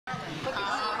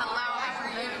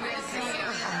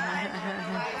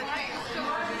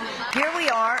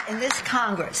in this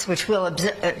Congress, which will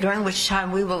during which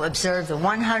time we will observe the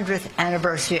 100th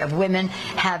anniversary of women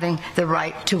having the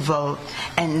right to vote,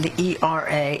 and the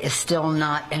ERA is still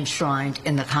not enshrined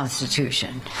in the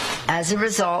Constitution. As a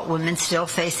result, women still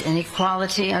face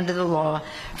inequality under the law,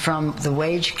 from the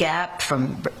wage gap,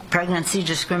 from pregnancy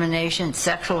discrimination,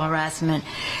 sexual harassment,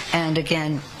 and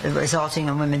again, resulting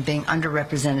in women being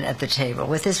underrepresented at the table.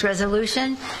 With this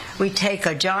resolution, we take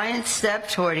a giant step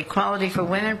toward equality for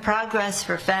women, progress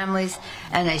for families,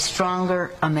 and a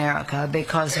stronger America,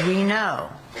 because we know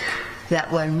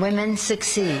that when women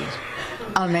succeed,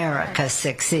 America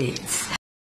succeeds.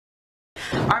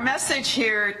 Our message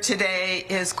here today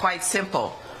is quite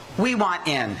simple. We want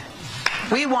in.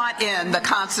 We want in the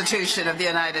Constitution of the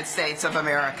United States of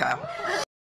America.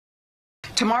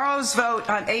 Tomorrow's vote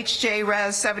on H.J.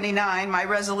 Res. 79, my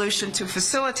resolution to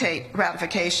facilitate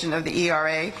ratification of the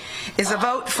ERA, is a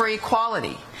vote for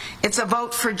equality. It's a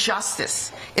vote for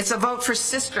justice. It's a vote for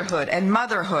sisterhood and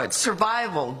motherhood,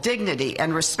 survival, dignity,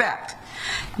 and respect.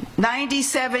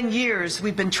 97 years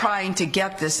we've been trying to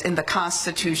get this in the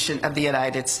Constitution of the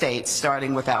United States,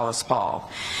 starting with Alice Paul.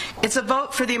 It's a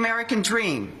vote for the American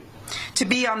dream, to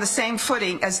be on the same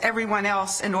footing as everyone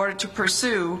else in order to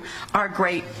pursue our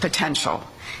great potential.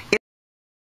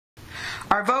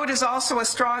 Our vote is also a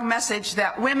strong message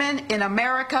that women in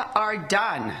America are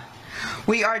done.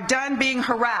 We are done being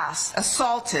harassed,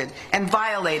 assaulted, and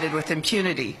violated with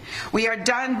impunity. We are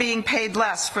done being paid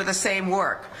less for the same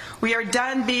work. We are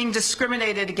done being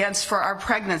discriminated against for our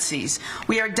pregnancies.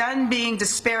 We are done being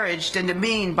disparaged and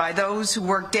demeaned by those who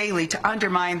work daily to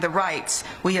undermine the rights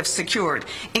we have secured,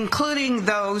 including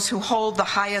those who hold the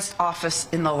highest office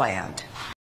in the land.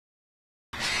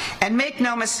 And make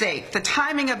no mistake, the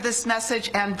timing of this message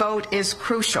and vote is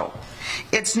crucial.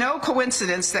 It's no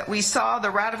coincidence that we saw the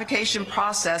ratification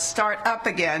process start up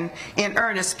again in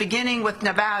earnest, beginning with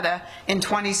Nevada in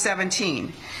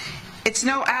 2017. It's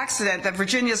no accident that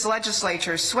Virginia's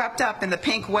legislature, swept up in the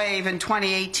pink wave in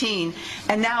 2018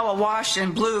 and now awash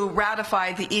in blue,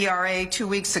 ratified the ERA 2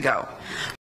 weeks ago.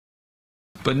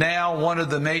 But now one of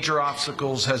the major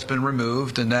obstacles has been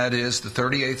removed, and that is the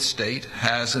 38th state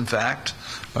has, in fact,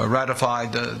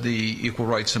 ratified the Equal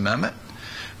Rights Amendment.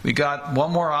 We got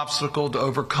one more obstacle to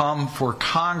overcome for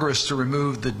Congress to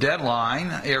remove the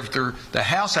deadline. After the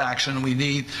House action, we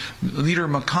need Leader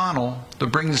McConnell to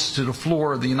bring this to the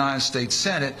floor of the United States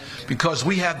Senate, because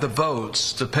we have the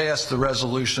votes to pass the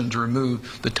resolution to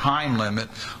remove the time limit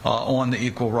on the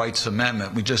Equal Rights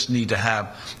Amendment. We just need to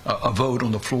have a vote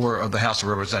on the floor of the House of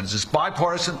Representatives. It's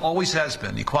bipartisan, always has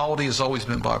been. Equality has always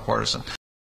been bipartisan.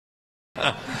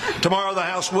 Tomorrow the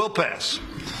House will pass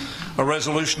a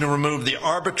resolution to remove the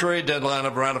arbitrary deadline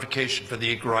of ratification for the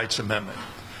Equal Rights Amendment.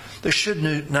 There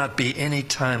should not be any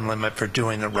time limit for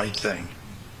doing the right thing.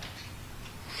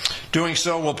 Doing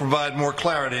so will provide more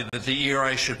clarity that the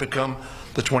ERA should become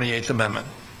the 28th Amendment.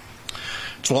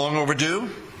 It's long overdue,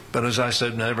 but as I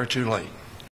said, never too late.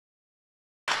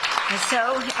 And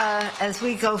so, as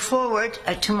we go forward,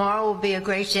 tomorrow will be a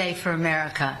great day for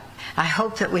America. I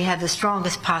hope that we have the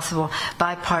strongest possible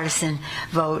bipartisan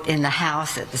vote in the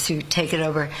House to take it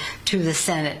over to the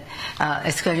Senate.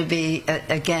 It's going to be,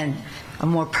 again, a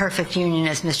more perfect union,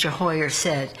 as Mr. Hoyer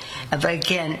said, but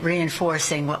again,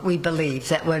 reinforcing what we believe,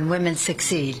 that when women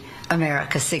succeed,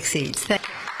 America succeeds. Thank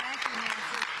you.